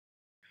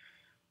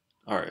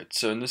Alright,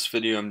 so in this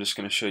video I'm just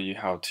going to show you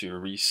how to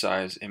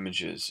resize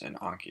images in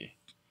Anki.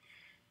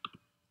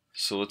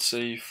 So let's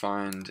say you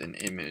find an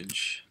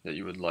image that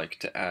you would like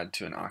to add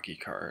to an Anki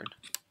card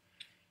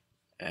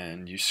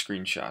and you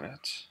screenshot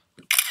it.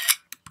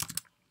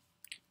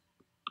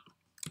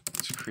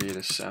 Let's create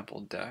a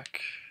sample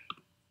deck.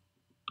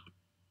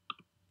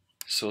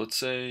 So let's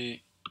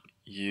say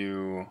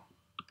you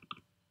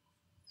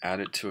add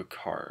it to a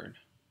card.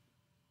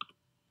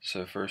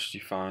 So first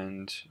you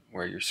find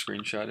where your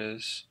screenshot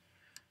is.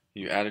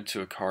 You add it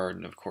to a card,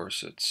 and of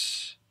course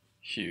it's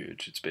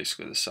huge. It's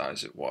basically the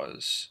size it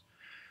was.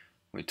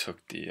 We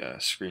took the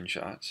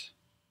screenshot,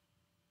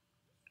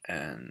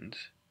 and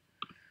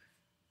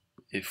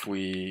if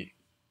we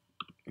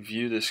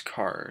view this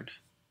card,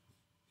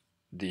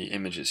 the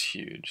image is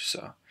huge.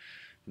 So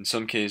in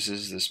some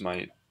cases this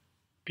might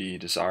be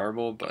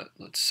desirable, but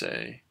let's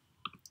say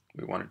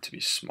we want it to be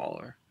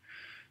smaller.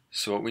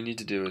 So what we need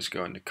to do is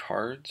go into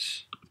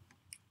cards,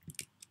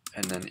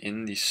 and then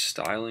in the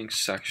styling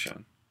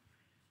section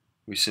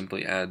we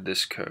simply add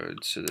this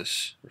code. So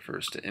this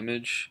refers to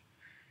image,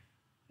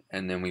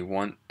 and then we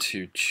want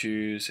to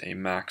choose a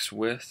max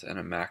width and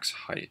a max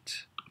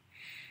height.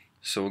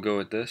 So we'll go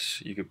with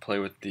this. You could play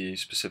with the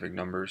specific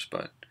numbers,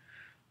 but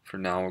for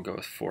now we'll go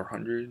with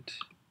 400.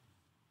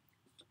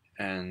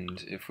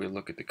 And if we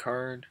look at the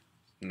card,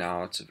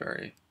 now it's a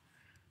very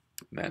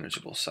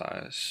manageable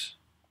size.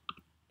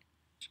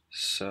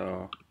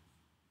 So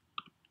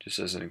just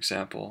as an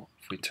example,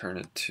 if we turn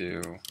it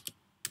to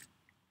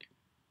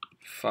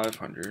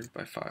 500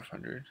 by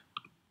 500,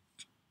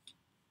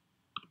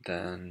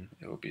 then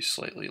it will be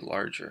slightly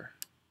larger.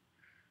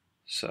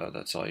 So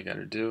that's all you got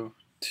to do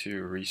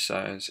to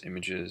resize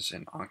images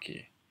in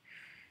Anki.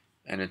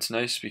 And it's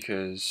nice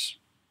because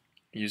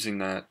using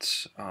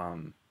that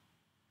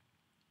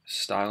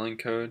styling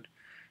code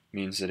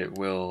means that it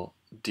will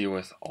deal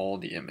with all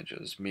the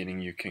images, meaning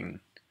you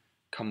can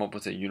come up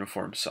with a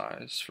uniform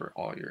size for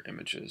all your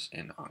images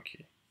in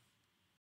Anki.